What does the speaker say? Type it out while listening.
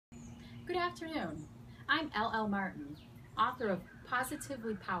Good afternoon. I'm L.L. Martin, author of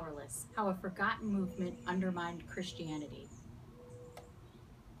Positively Powerless, How a Forgotten Movement Undermined Christianity.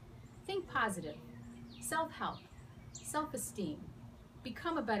 Think positive, self-help, self-esteem,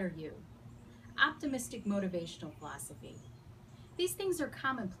 become a better you, optimistic motivational philosophy. These things are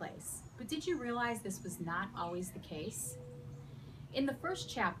commonplace, but did you realize this was not always the case? In the first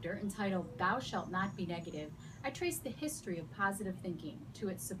chapter, entitled Thou Shalt Not Be Negative, I trace the history of positive thinking to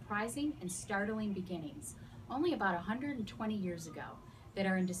its surprising and startling beginnings, only about 120 years ago, that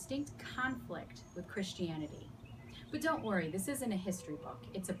are in distinct conflict with Christianity. But don't worry, this isn't a history book.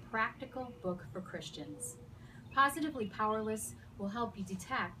 It's a practical book for Christians. Positively Powerless will help you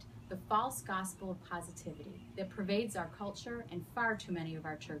detect the false gospel of positivity that pervades our culture and far too many of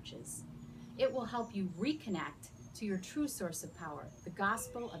our churches. It will help you reconnect to your true source of power, the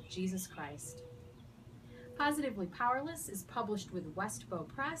gospel of Jesus Christ. Positively Powerless is published with Westbow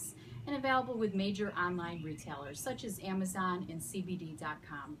Press and available with major online retailers such as Amazon and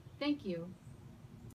CBD.com. Thank you.